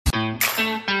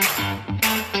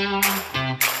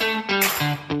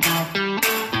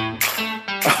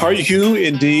Are you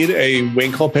indeed a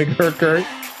winklepicker, Kurt?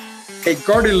 A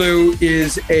Gardyloo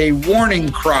is a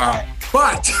warning cry,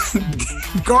 but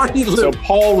Gardyloo. So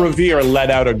Paul Revere let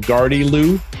out a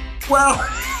Gardyloo? Well,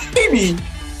 maybe.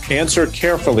 Answer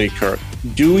carefully, Kurt.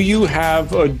 Do you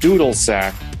have a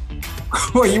Doodlesack?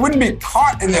 Well, you wouldn't be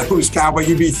caught in the hoosegow, but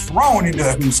you'd be thrown into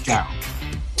the hoosegow.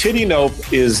 Titty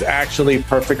nope is actually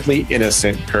perfectly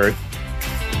innocent, Kurt.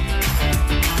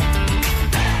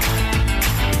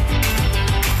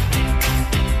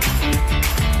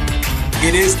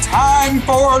 It is time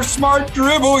for Smart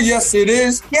Dribble. Yes, it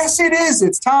is. Yes, it is.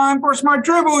 It's time for Smart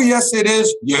Dribble. Yes, it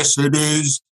is. Yes, it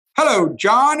is. Hello,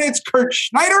 John. It's Kurt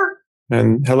Schneider.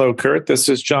 And hello, Kurt. This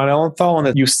is John Ellenthal.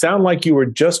 And you sound like you were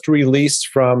just released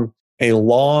from a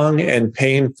long and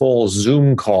painful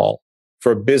Zoom call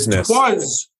for business.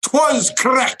 Twas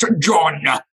correct, John.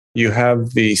 You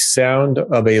have the sound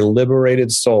of a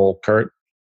liberated soul, Kurt.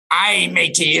 Aye,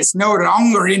 matey, it's no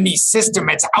longer in the system.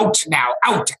 It's out now.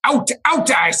 Out,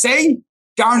 I say.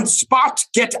 Darn spot,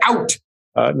 get out.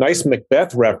 Nice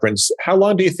Macbeth reference. How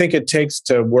long do you think it takes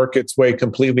to work its way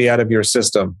completely out of your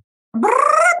system?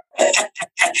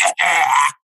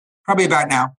 Probably about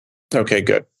now. Okay,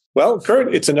 good. Well,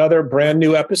 Kurt, it's another brand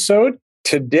new episode.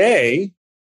 Today,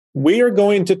 we are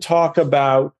going to talk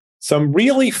about some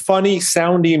really funny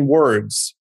sounding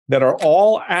words that are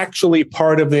all actually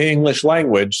part of the English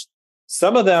language.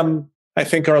 Some of them, I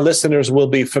think our listeners will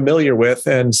be familiar with,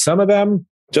 and some of them,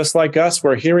 just like us,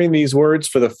 we're hearing these words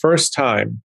for the first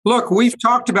time. Look, we've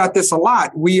talked about this a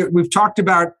lot. We've talked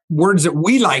about words that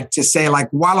we like to say,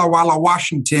 like Walla Walla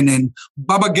Washington and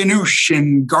Baba Ganoush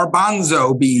and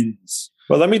garbanzo beans.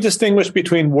 Well, let me distinguish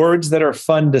between words that are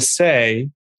fun to say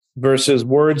versus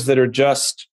words that are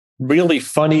just really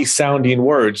funny sounding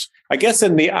words. I guess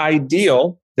in the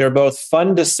ideal, they're both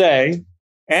fun to say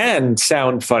and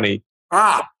sound funny.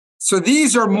 So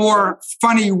these are more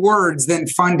funny words than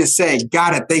fun to say.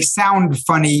 Got it. They sound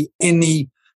funny in the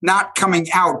not coming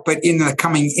out, but in the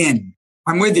coming in.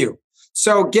 I'm with you.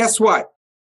 So guess what?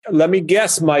 Let me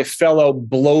guess, my fellow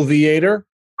bloviator.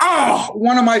 Oh,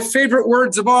 one of my favorite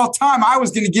words of all time. I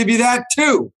was going to give you that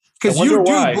too, because you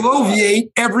do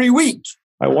bloviate every week.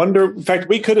 I wonder, in fact,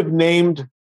 we could have named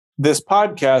this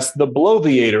podcast The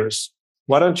Bloviators.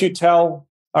 Why don't you tell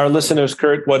our listeners,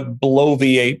 Kurt, what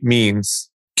bloviate means?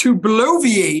 To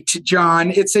bloviate, John,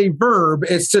 it's a verb.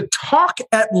 It's to talk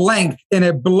at length in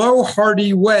a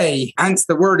blowhardy way, hence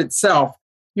the word itself.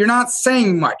 You're not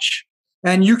saying much,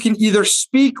 and you can either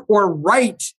speak or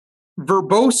write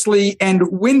verbosely and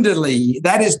windily.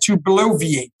 That is to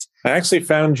bloviate. I actually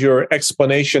found your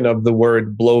explanation of the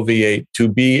word bloviate to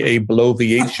be a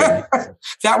bloviation.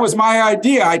 That was my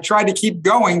idea. I tried to keep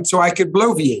going so I could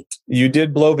bloviate. You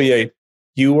did bloviate.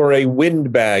 You were a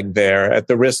windbag there at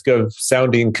the risk of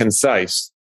sounding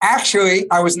concise. Actually,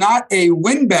 I was not a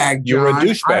windbag, John. You were a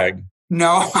douchebag.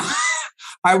 No,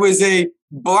 I was a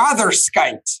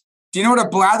blatherskite. Do you know what a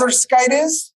blatherskite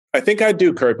is? I think I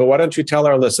do, Kurt, but why don't you tell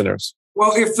our listeners?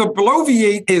 Well, if the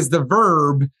bloviate is the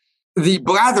verb, the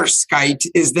blatherskite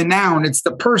is the noun. It's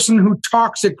the person who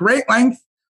talks at great length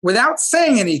without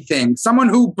saying anything. Someone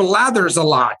who blathers a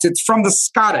lot. It's from the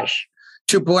Scottish.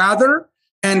 To blather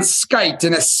and skite.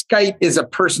 And a skite is a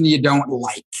person you don't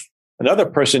like. Another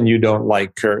person you don't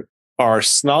like, Kurt, are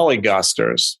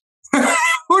snollygosters.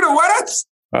 Who the what?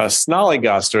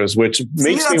 Snollygosters, which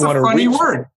makes me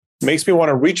want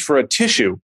to reach for a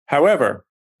tissue. However,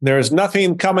 there's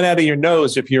nothing coming out of your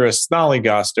nose if you're a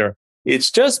snollygoster.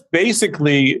 It's just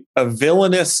basically a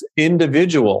villainous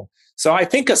individual. So I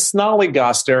think a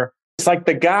snollygoster is like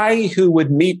the guy who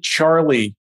would meet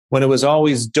Charlie when it was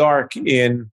always dark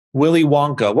in Willy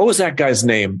Wonka. What was that guy's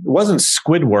name? It wasn't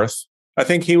Squidward. I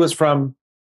think he was from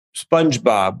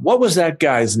SpongeBob. What was that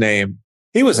guy's name?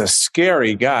 He was a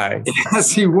scary guy.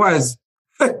 Yes, he was.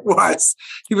 It was.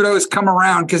 He would always come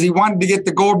around because he wanted to get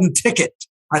the golden ticket.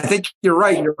 I think you're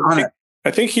right, Your Honor.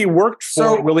 I think he worked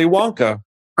for Willy Wonka.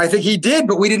 I think he did,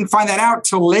 but we didn't find that out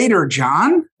till later,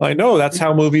 John. I know. That's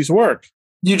how movies work.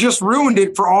 You just ruined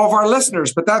it for all of our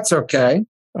listeners, but that's okay.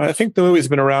 I think the movie's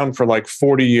been around for like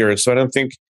 40 years, so I don't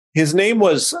think... His name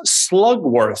was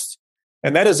Slugworth,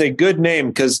 and that is a good name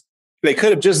because they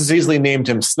could have just as easily named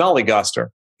him Snollygoster.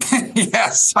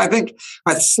 Yes, I think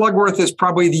Slugworth is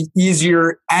probably the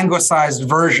easier anglicized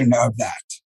version of that.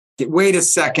 Wait a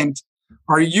second.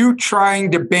 Are you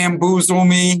trying to bamboozle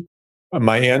me?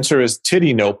 My answer is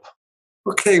titty nope.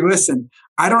 Okay, listen,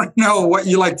 I don't know what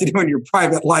you like to do in your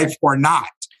private life or not,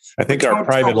 I think our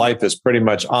private life is pretty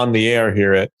much on the air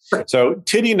here. So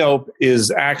titty nope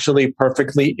is actually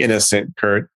perfectly innocent,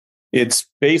 Kurt. It's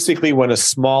basically when a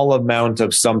small amount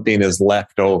of something is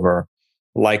left over,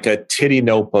 like a titty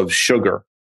nope of sugar.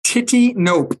 Titty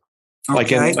nope.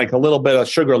 Okay. Like a little bit of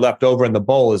sugar left over in the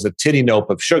bowl is a titty nope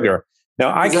of sugar.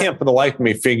 Now, I can't for the life of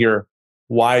me figure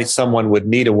why someone would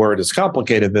need a word as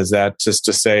complicated as that just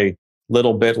to say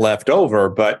little bit left over,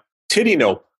 but titty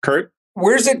nope, Kurt.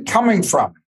 Where's it coming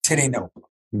from, titty nope?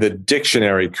 The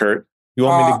dictionary, Kurt. You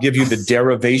want me to give you the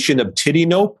derivation of titty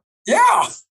nope? Yeah.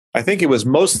 I think it was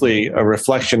mostly a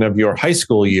reflection of your high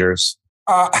school years.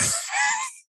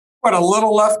 What, a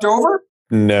little left over?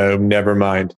 No, never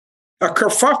mind. A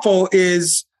kerfuffle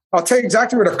is, I'll tell you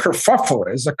exactly what a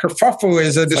kerfuffle is. A kerfuffle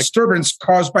is a disturbance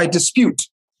caused by dispute.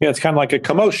 Yeah, it's kind of like a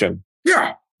commotion.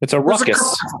 Yeah. It's a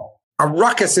ruckus. A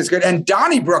ruckus is good. And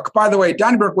Donnybrook, by the way,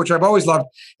 Donnybrook, which I've always loved,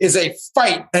 is a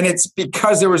fight. And it's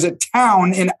because there was a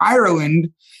town in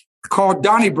Ireland called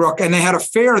Donnybrook, and they had a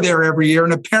fair there every year.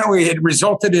 And apparently it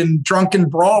resulted in drunken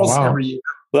brawls every year.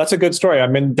 Well, that's a good story. I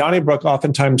mean, Donnybrook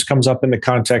oftentimes comes up in the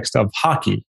context of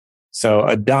hockey. So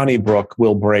a Donnybrook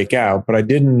will break out, but I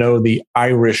didn't know the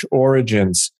Irish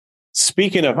origins.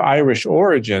 Speaking of Irish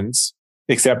origins,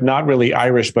 except not really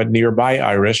Irish, but nearby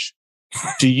Irish,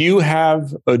 do you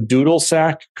have a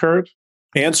Doodlesack, Kurt?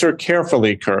 Answer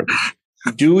carefully, Kurt.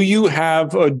 Do you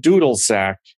have a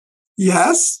Doodlesack?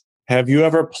 Yes. Have you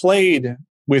ever played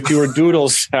with your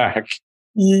Doodlesack?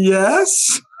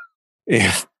 Yes.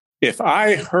 If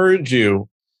I heard you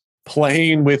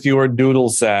playing with your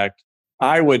Doodlesack,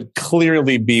 I would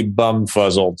clearly be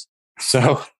bumfuzzled.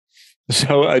 So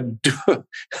a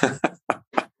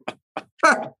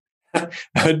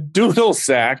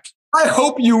Doodlesack. I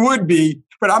hope you would be,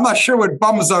 but I'm not sure what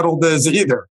bumfuzzled is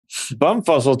either.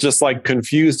 Bumfuzzled, just like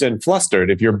confused and flustered.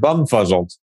 If you're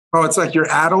bumfuzzled. Oh, it's like you're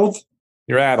addled?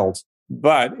 You're addled.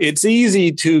 But it's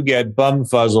easy to get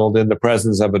bumfuzzled in the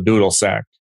presence of a Doodlesack.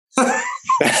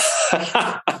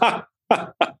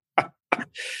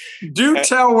 Do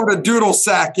tell what a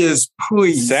Doodlesack is,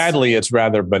 please. Sadly, it's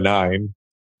rather benign.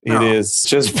 It is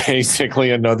just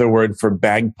basically another word for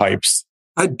bagpipes.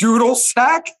 A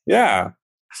Doodlesack? Yeah.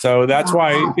 So that's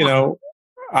why,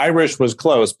 Irish was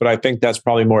close, but I think that's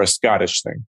probably more a Scottish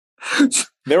thing.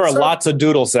 There are lots of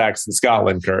Doodlesacks in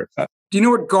Scotland, Kurt. Do you know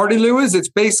what Gardyloo is? It's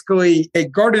basically a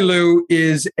Gardyloo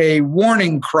is a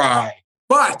warning cry.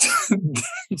 But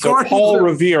so Paul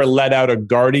Revere let out a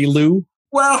Gardyloo?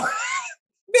 Well,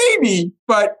 maybe,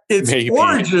 but its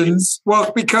origins,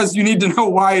 well, because you need to know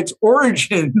why its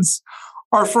origins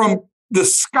are from the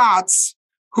Scots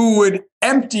who would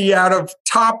empty out of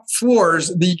top floors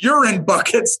the urine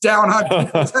buckets down on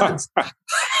people's heads.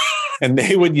 And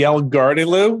they would yell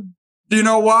Gardyloo? Do you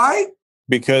know why?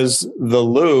 Because the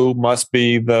loo must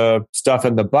be the stuff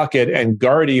in the bucket and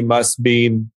Gardy must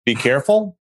be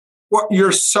careful? Well,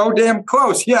 you're so damn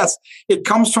close. Yes, it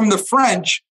comes from the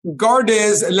French. Garde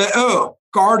is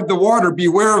guard the water,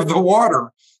 beware of the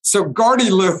water. So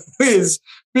Gardyloo is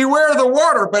beware of the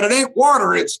water, but it ain't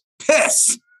water, it's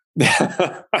piss.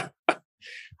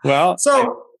 Well,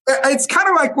 so it's kind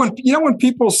of like when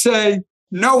people say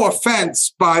no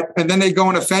offense, and then they go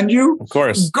and offend you. Of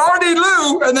course.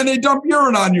 Gardyloo, and then they dump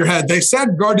urine on your head. They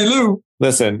said Gardyloo.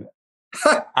 Listen,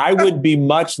 I would be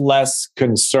much less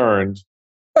concerned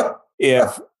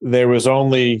if there was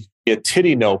only a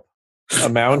titty nope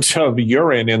amount of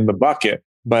urine in the bucket.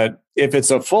 But if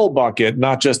it's a full bucket,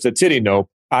 not just a titty nope,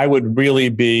 I would really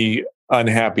be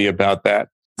unhappy about that.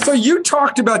 So you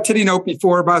talked about titty nope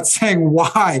before, about saying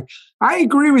why. I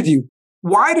agree with you.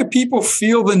 Why do people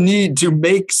feel the need to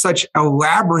make such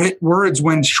elaborate words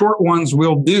when short ones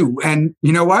will do? And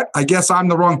you know what? I guess I'm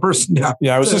the wrong person to.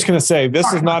 Yeah, I was just going to say,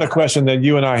 this is not a question that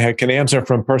you and I can answer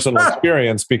from personal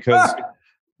experience, because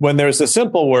when there's a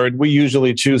simple word, we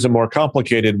usually choose a more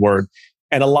complicated word.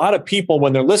 And a lot of people,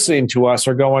 when they're listening to us,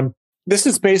 are going, this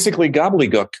is basically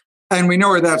gobbledygook. And we know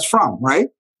where that's from, right?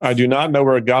 I do not know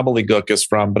where a gobbledygook is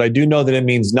from, but I do know that it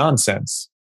means nonsense.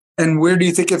 And where do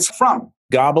you think it's from?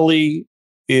 Gobbly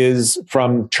is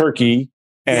from Turkey,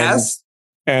 and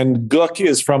gook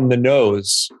is from the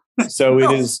nose. So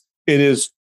it is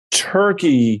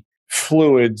turkey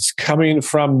fluids coming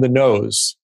from the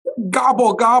nose.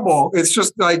 Gobble, gobble. It's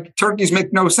just like turkeys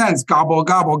make no sense. Gobble,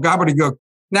 gobble, gobbledygook.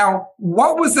 Now,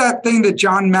 what was that thing that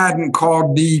John Madden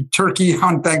called the turkey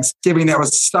on Thanksgiving that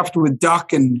was stuffed with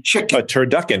duck and chicken? A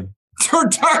turducken.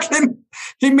 Turducken.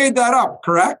 He made that up,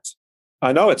 correct?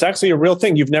 I know. It's actually a real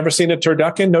thing. You've never seen a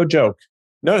turducken? No joke.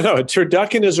 No. A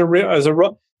turducken is a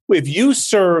real. If you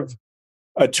serve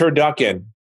a turducken,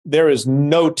 there is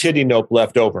no titty nope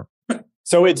left over.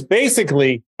 So it's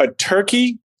basically a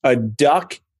turkey, a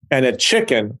duck, and a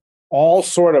chicken all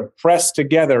sort of pressed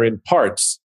together in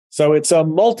parts. So it's a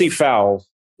multi-fowl,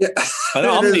 an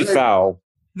omni-fowl.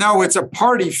 No, it's a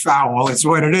party fowl is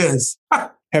what it is.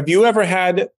 Have you ever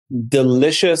had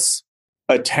delicious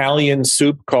Italian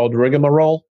soup called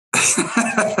rigmarole?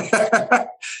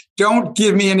 Don't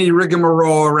give me any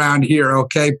rigmarole around here,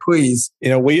 okay? Please.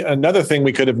 Another thing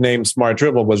we could have named Smart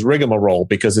Dribble was rigmarole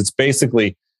because it's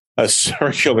basically a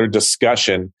circular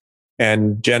discussion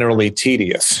and generally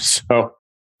tedious. So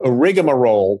a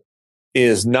rigmarole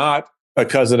is not a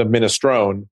cousin of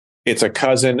minestrone. It's a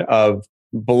cousin of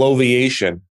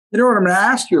bloviation. You know what I'm going to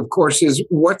ask you, of course, is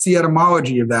what's the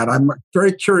etymology of that? I'm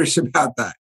very curious about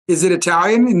that. Is it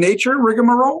Italian in nature,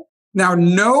 rigmarole? Now,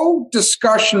 no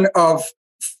discussion of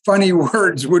funny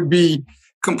words would be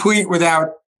complete without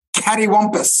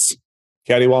cattywampus.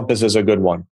 Cattywampus is a good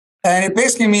one. And it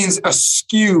basically means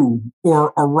askew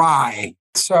or awry.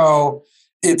 So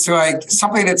it's like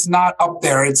something that's not up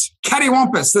there. It's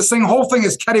cattywampus. Whole thing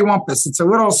is cattywampus. It's a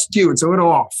little askew. It's a little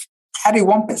off.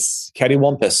 Cattywampus.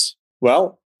 Cattywampus.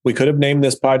 Well, we could have named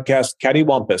this podcast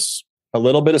Cattywampus. A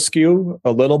little bit askew,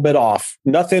 a little bit off.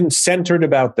 Nothing centered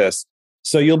about this.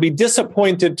 So you'll be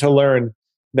disappointed to learn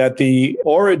that the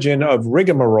origin of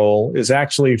rigmarole is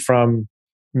actually from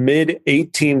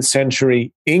mid-18th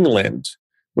century England,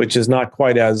 which is not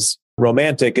quite as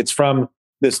romantic. It's from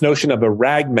this notion of a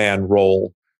ragman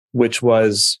roll, which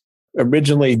was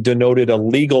originally denoted a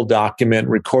legal document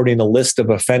recording a list of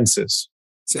offenses.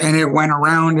 And it went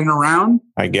around and around?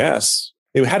 I guess.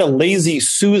 It had a lazy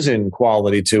Susan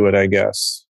quality to it, I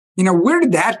guess. Where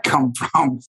did that come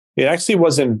from? It actually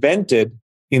was invented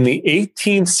in the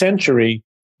 18th century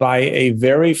by a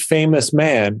very famous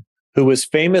man who was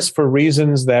famous for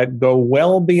reasons that go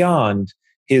well beyond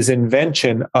his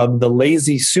invention of the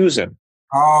lazy Susan.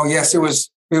 Oh, yes, it was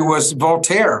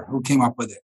Voltaire who came up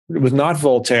with it. It was not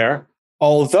Voltaire,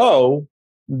 although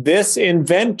this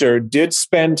inventor did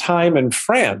spend time in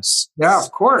France. Yeah,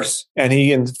 of course. And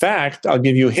he, in fact, I'll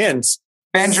give you hints.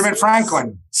 Benjamin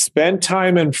Franklin. Spent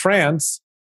time in France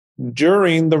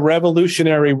during the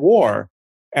Revolutionary War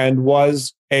and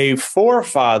was a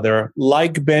forefather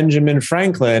like Benjamin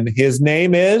Franklin. His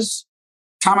name is?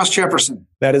 Thomas Jefferson.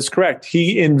 That is correct.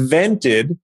 He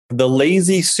invented the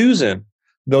lazy Susan,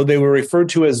 though they were referred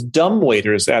to as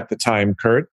dumbwaiters at the time,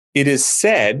 Kurt. It is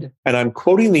said, and I'm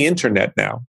quoting the internet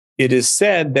now, it is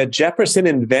said that Jefferson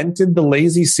invented the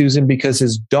lazy Susan because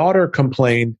his daughter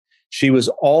complained she was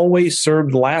always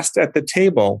served last at the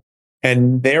table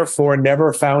and therefore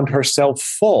never found herself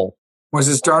full. Was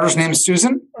his daughter's name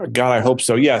Susan? God, I hope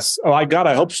so. Yes. I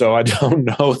hope so. I don't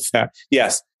know that.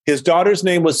 Yes. His daughter's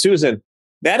name was Susan.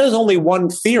 That is only one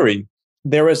theory.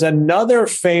 There is another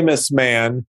famous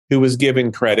man who was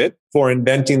given credit for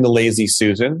inventing the lazy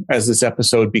Susan, as this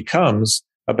episode becomes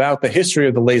about the history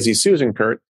of the lazy Susan,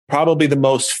 Kurt. Probably the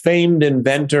most famed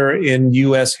inventor in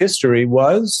U.S. history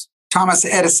was? Thomas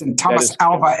Edison, Thomas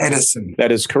Alva Edison.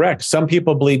 That is correct. Some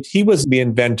people believed he was the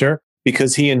inventor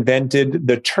because he invented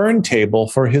the turntable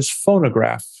for his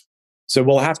phonograph. So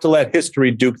we'll have to let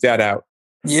history duke that out.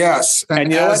 Yes.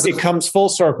 And you know what? It comes full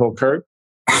circle, Kurt.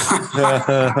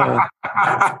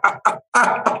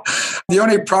 The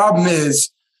only problem is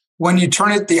when you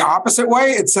turn it the opposite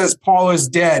way, it says Paul is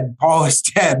dead. Paul is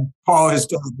dead. Paul is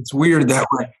dead. It's weird that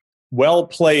way. Well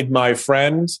played, my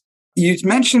friend. You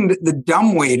mentioned the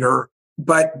dumbwaiter,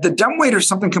 but the dumbwaiter is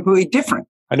something completely different.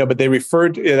 I know, but they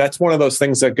referred to, that's one of those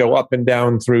things that go up and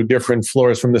down through different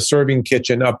floors from the serving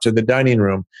kitchen up to the dining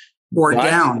room. Or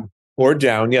down. Or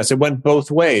down. Yes, it went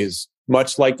both ways,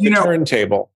 much like the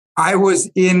turntable. I was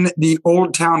in the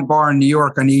Old Town Bar in New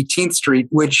York on 18th Street,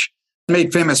 which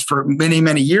made famous for many,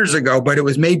 many years ago, but it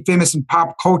was made famous in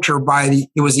pop culture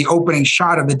it was the opening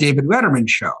shot of the David Letterman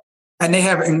show. And they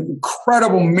have an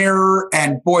incredible mirror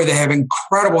and boy, they have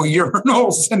incredible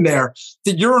urinals in there.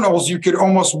 The urinals you could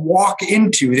almost walk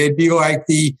into. They'd be like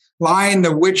the Lion,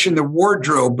 the Witch, and the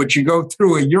Wardrobe, but you go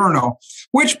through a urinal,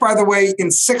 which by the way, in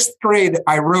 6th grade,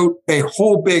 I wrote a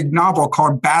whole big novel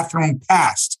called Bathroom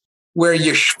Past, where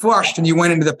you flushed and you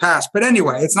went into the past. But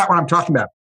anyway, it's not what I'm talking about.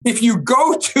 If you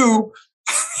go to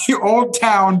the Old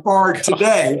Town Bar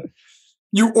today,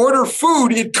 you order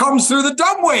food, it comes through the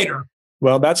dumbwaiter.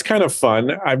 Well, that's kind of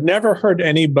fun. I've never heard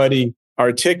anybody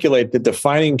articulate the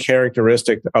defining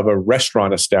characteristic of a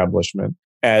restaurant establishment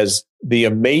as the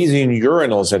amazing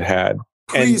urinals it had.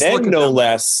 Please, and then no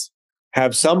less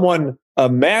have someone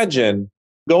imagine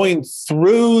going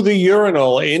through the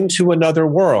urinal into another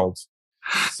world.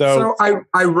 So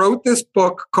I wrote this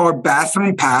book called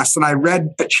Bathroom Pass, and I read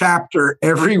a chapter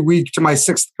every week to my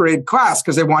 6th grade class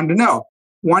because they wanted to know.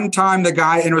 One time the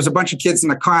guy, and there was a bunch of kids in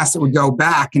the class that would go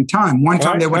back in time. One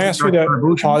time they went to ask you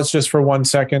to pause just for 1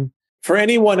 second. For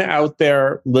anyone out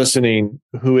there listening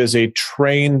who is a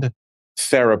trained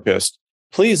therapist,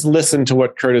 please listen to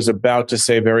what Kurt is about to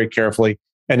say very carefully.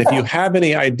 And if you have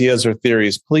any ideas or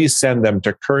theories, please send them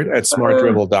to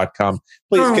kurt@smartdribble.com.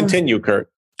 Please continue, Kurt.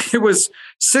 It was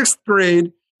 6th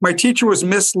grade. My teacher was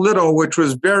Miss Little, which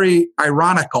was very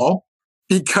ironical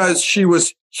because she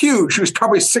was huge. She was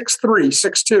probably 6'3",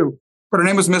 6'2", but her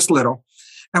name was Miss Little.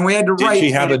 And we had to write. Did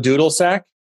she have a Doodlesack?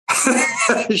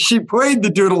 She played the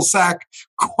Doodlesack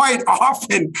quite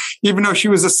often, even though she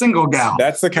was a single gal.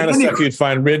 That's the kind of stuff you'd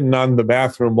find written on the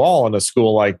bathroom wall in a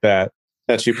school like that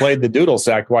she played the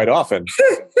Doodlesack quite often.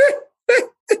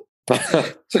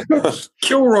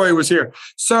 Kilroy was here.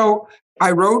 So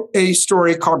I wrote a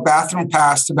story called Bathroom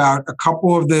Past about a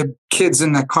couple of the kids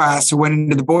in the class who went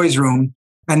into the boys' room.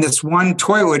 And this one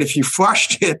toilet, if you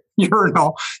flushed it,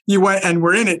 urinal, you went and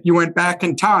were in it, you went back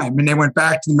in time. And they went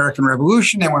back to the American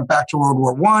Revolution. They went back to World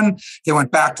War I. They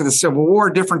went back to the Civil War,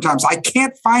 different times. I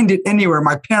can't find it anywhere.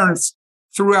 My parents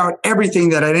threw out everything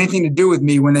that had anything to do with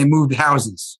me when they moved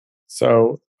houses.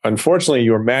 So unfortunately,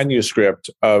 your manuscript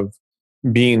of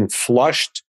being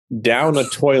flushed down a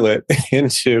toilet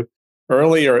into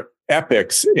earlier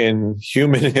epics in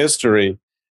human history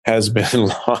has been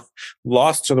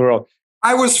lost to the world.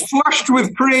 I was flushed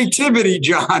with creativity,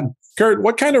 John. Kurt,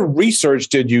 what kind of research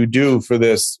did you do for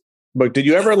this book? Did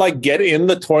you ever get in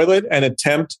the toilet and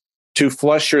attempt to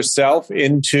flush yourself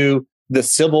into the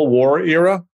Civil War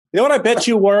era? You know what I bet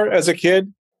you were as a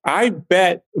kid? I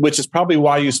bet, which is probably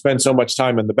why you spend so much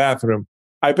time in the bathroom,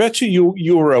 I bet you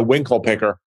were a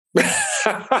winklepicker.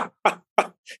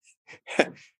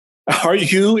 Are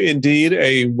you indeed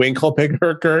a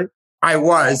winklepicker, Kurt? I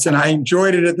was, and I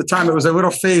enjoyed it at the time. It was a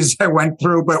little phase I went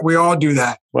through, but we all do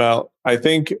that. Well, I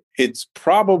think it's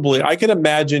probably, I can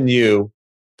imagine you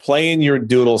playing your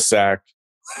Doodlesack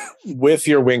with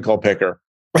your winklepicker.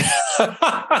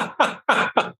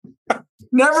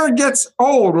 Never gets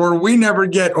old, or we never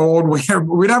get old. We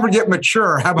never get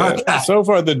mature. How about that? So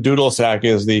far, the Doodlesack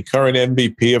is the current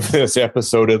MVP of this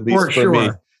episode, at least for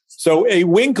me. So a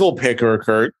winklepicker,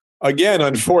 Kurt, again,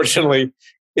 unfortunately,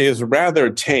 is rather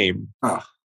tame. Oh.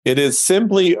 It is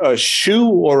simply a shoe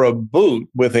or a boot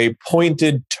with a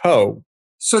pointed toe.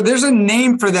 So there's a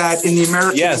name for that in the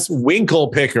American. Yes,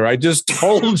 winklepicker. I just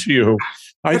told you.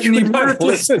 Are you not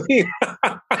listening?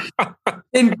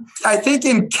 I think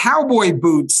in cowboy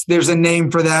boots, there's a name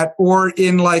for that, or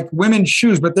in women's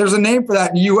shoes, but there's a name for that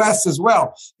in the U.S. as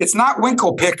well. It's not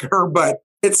winklepicker, but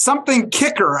it's something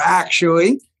kicker,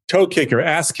 actually. Toe kicker,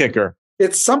 ass kicker.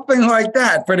 It's something like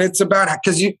that, but it's about,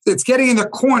 because it's getting in the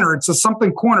corner. It's a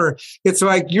something corner. It's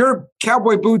like your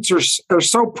cowboy boots are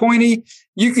so pointy,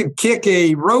 you could kick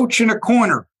a roach in a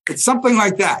corner. It's something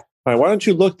like that. All right, why don't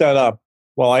you look that up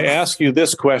while I ask you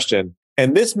this question?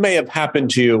 And this may have happened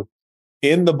to you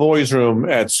in the boys' room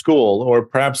at school, or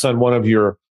perhaps on one of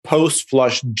your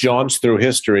post-flush jaunts through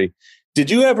history.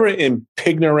 Did you ever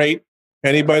impignate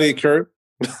anybody, Kurt?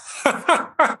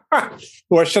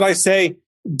 Or should I say,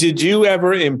 did you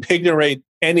ever impignate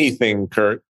anything,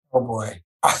 Kurt? Oh, boy.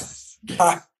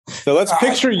 So let's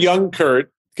picture young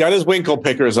Kurt, got his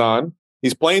winklepickers on.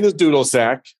 He's playing his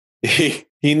Doodlesack. He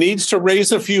needs to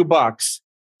raise a few bucks.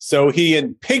 So he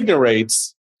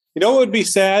impignates. You know what would be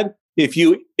sad? If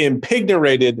you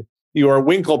impignated your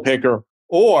winklepicker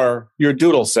or your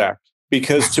Doodlesack.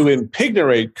 Because to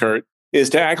impignate, Kurt,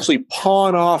 is to actually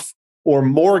pawn off or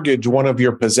mortgage one of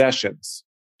your possessions.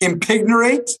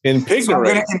 Impignate? So I'm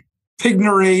going to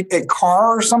impignate a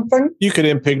car or something? You could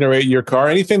impignate your car,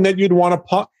 anything that you'd want to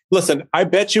pawn. Listen, I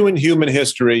bet you in human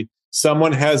history,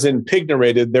 someone has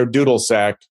impignated their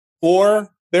Doodlesack or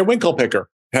their winklepicker.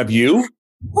 Have you?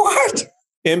 What?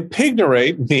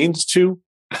 Impignate means to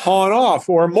pawn off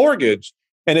or mortgage.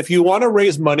 And if you want to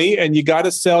raise money and you got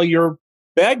to sell your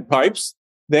bagpipes,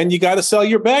 then you got to sell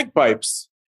your bagpipes.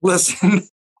 Listen,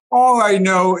 all I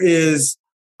know is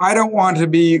I don't want to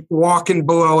be walking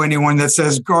below anyone that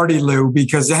says Gardyloo,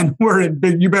 because then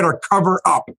you better cover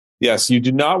up. Yes, you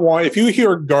do not want, if you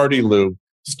hear Gardyloo,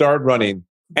 start running.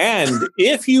 And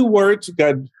if you were to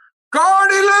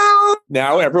Gardyloo!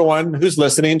 Now everyone who's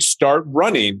listening, start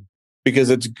running,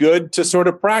 because it's good to sort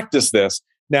of practice this.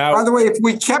 Now, by the way, if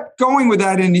we kept going with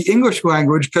that in the English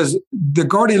language, because the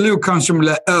Gardyloo comes from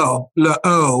le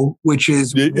eau, which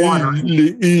is water.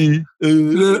 Le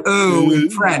eau in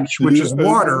French, which is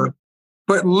water.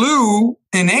 But loo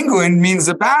in England means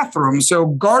a bathroom. So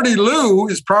Gardyloo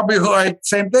is probably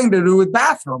same thing to do with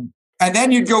bathroom. And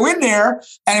then you'd go in there,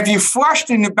 and if you flushed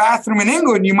in the bathroom in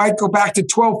England, you might go back to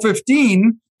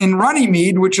 1215 in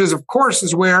Runnymede, which is, of course,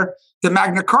 is where the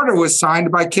Magna Carta was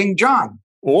signed by King John.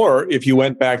 Or if you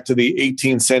went back to the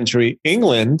 18th century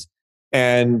England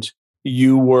and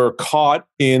you were caught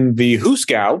in the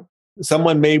hoosgow,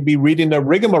 someone may be reading a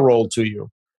rigmarole to you.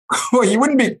 Well, you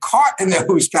wouldn't be caught in the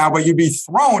hoosgow, but you'd be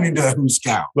thrown into the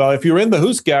hoosgow. Well, if you're in the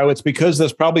hoosgow, it's because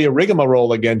there's probably a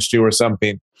rigmarole against you or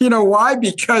something. You know why?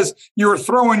 Because you were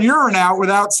throwing urine out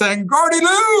without saying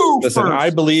Gardyloo. Listen, first.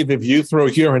 I believe if you throw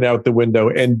urine out the window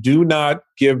and do not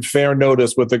give fair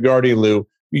notice with the Gardyloo,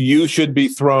 you should be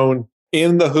thrown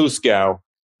in the hoosgow.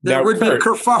 There would be a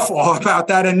kerfuffle about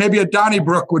that, and maybe a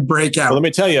Donnybrook would break out. Well, let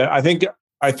me tell you, I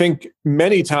think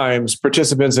many times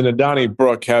participants in a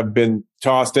Donnybrook have been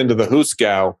tossed into the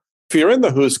hoosgow. If you're in the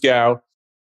hoosgow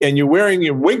and you're wearing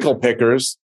your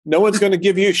winklepickers, no one's going to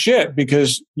give you shit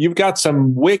because you've got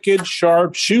some wicked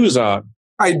sharp shoes on.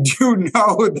 I do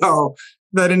know, though,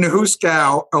 that in the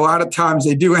hoosgow, a lot of times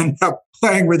they do end up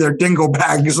playing with their dingle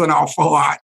bags an awful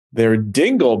lot. Their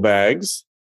dingle bags?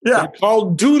 Yeah. They're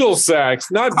called Doodlesacks,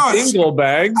 not dingle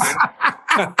bags.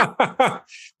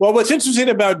 Well, what's interesting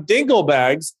about dingle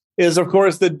bags is, of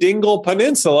course, the Dingle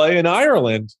Peninsula in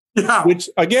Ireland, which,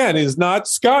 again, is not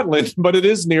Scotland, but it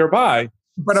is nearby.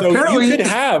 But so apparently you could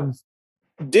have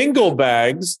dingle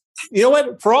bags. You know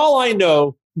what? For all I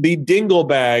know, the dingle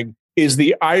bag is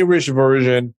the Irish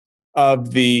version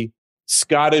of the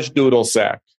Scottish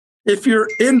Doodlesack. If you're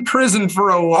in prison for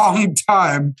a long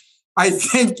time, I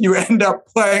think you end up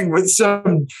playing with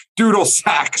some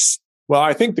Doodlesacks. Well,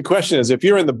 I think the question is, if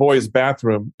you're in the boys'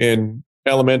 bathroom in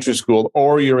elementary school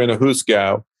or you're in a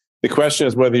hoosgow, the question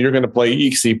is whether you're going to play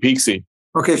Eeksy Peeksy.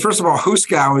 Okay, first of all,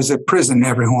 hoosgow is a prison,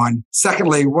 everyone.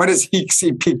 Secondly, what is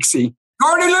Eeksy Peeksy?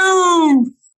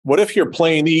 Gardyloo! What if you're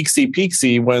playing Eeksy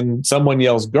Peeksy when someone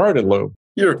yells Gardyloo?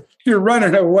 You're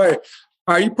running away.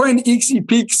 Are you playing Eeksy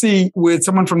Peeksy with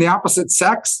someone from the opposite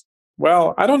sex?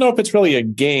 Well, I don't know if it's really a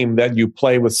game that you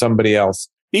play with somebody else.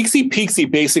 Eeksy Peeksy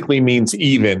basically means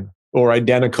even or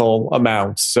identical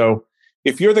amounts. So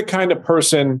if you're the kind of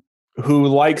person who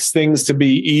likes things to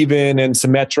be even and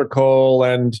symmetrical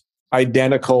and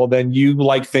identical, then you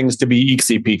like things to be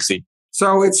Eeksy Peeksy.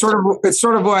 So it's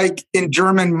sort of like in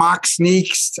German Mach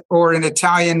sneaks or in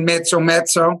Italian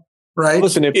mezzo, right?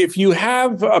 Listen, if you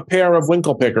have a pair of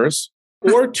winklepickers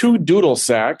or two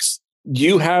Doodlesacks,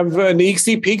 you have an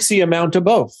Eeksy Peeksy amount of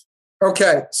both.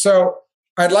 Okay, so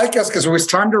I'd like us, because it was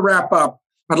time to wrap up,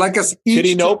 I'd like us each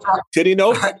Titty nope.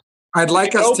 I'd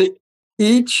like us to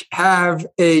each have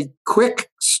a quick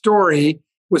story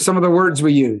with some of the words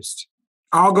we used.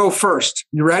 I'll go first.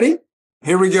 You ready?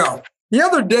 Here we go. The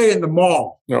other day in the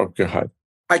mall, oh God,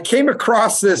 I came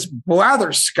across this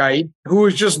blatherskite who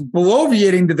was just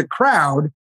bloviating to the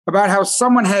crowd about how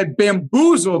someone had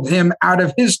bamboozled him out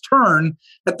of his turn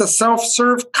at the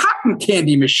self-serve cotton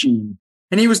candy machine.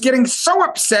 And he was getting so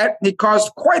upset, he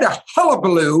caused quite a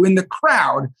hullabaloo in the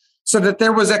crowd so that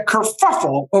there was a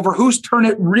kerfuffle over whose turn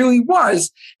it really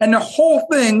was. And the whole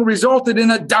thing resulted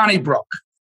in a Donnybrook.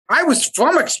 I was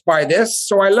flummoxed by this,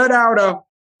 so I let out a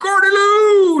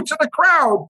Gardyloo to the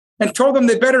crowd and told them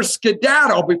they better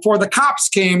skedaddle before the cops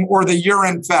came or the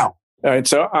urine fell. All right,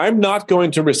 so I'm not going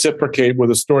to reciprocate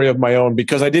with a story of my own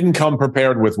because I didn't come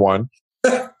prepared with one.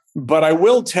 But I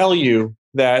will tell you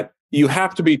that you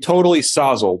have to be totally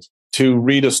sozzled to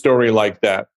read a story like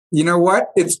that. You know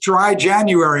what? It's dry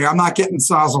January. I'm not getting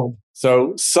sozzled.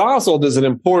 So sozzled is an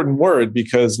important word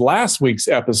because last week's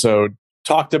episode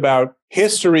talked about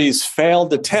history's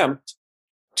failed attempt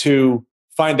to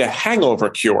find a hangover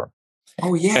cure.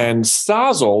 Oh, yeah. And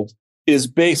sozzled is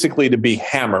basically to be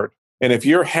hammered. And if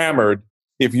you're hammered,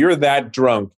 if you're that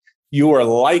drunk, you are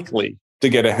likely to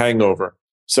get a hangover.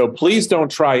 So please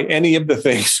don't try any of the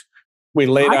things we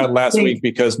laid out last week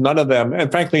because none of them,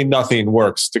 and frankly, nothing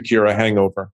works to cure a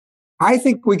hangover. I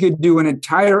think we could do an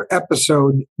entire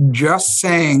episode just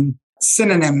saying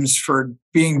synonyms for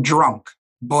being drunk,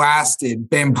 blasted,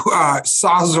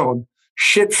 sozzled,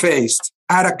 shit-faced,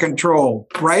 out of control,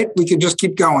 right? We could just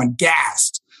keep going.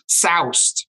 Gassed,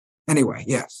 soused. Anyway,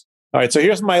 yes. All right, so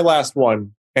here's my last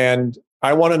one. And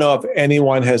I want to know if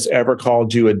anyone has ever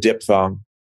called you a diphthong.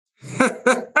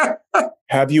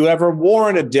 Have you ever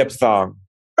worn a diphthong?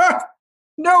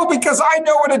 No, because I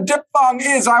know what a diphthong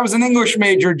is. I was an English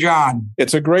major, John.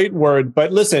 It's a great word.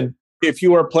 But listen, if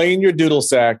you are playing your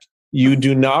Doodlesack, you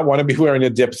do not want to be wearing a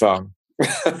diphthong.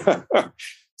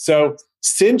 So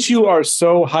since you are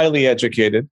so highly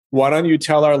educated, why don't you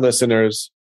tell our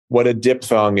listeners what a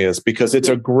diphthong is? Because it's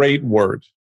a great word.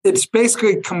 It's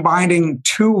basically combining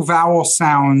two vowel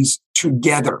sounds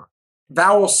together.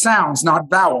 Vowel sounds, not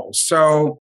vowels.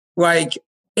 So like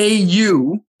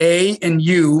A-U, A and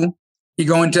U You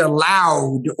go into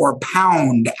loud or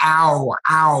pound, ow,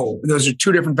 ow. Those are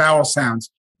two different vowel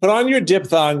sounds. Put on your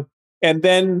diphthong and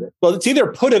then, well, it's either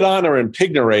put it on or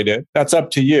impignate it. That's up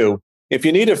to you. If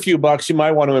you need a few bucks, you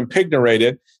might want to impignate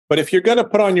it. But if you're going to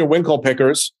put on your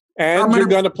winklepickers and you're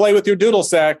going to play with your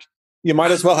Doodlesack, you might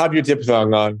as well have your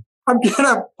diphthong on. I'm going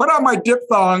to put on my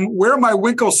diphthong, wear my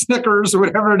winkle snickers or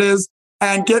whatever it is,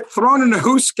 and get thrown in a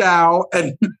hooskow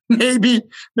and maybe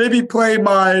play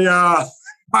my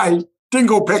my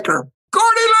dingle picker.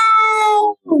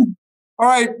 Gardyloo! All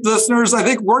right, listeners, I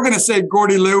think we're going to say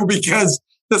Gardyloo because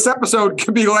this episode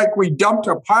could be like we dumped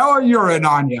a pile of urine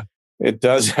on you. It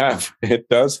does have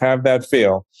that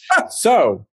feel.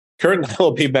 So Kurt and I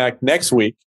will be back next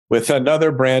week with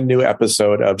another brand new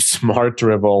episode of Smart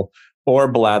Dribble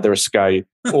or Blatherskite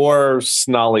or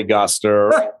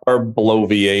Snollygoster or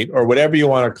Bloviate or whatever you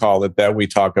want to call it that we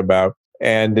talk about.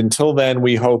 And until then,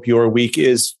 we hope your week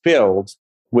is filled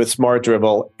with Smart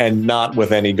Dribble and not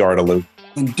with any Gardyloo.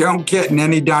 And don't get in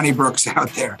any Donnybrooks out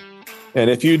there. And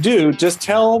if you do, just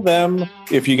tell them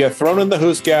if you get thrown in the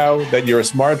hooskow that you're a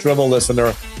Smart Dribble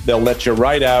listener. They'll let you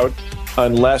right out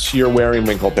unless you're wearing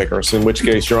winklepickers, in which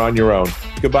case you're on your own.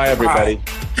 Goodbye, everybody.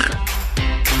 Bye.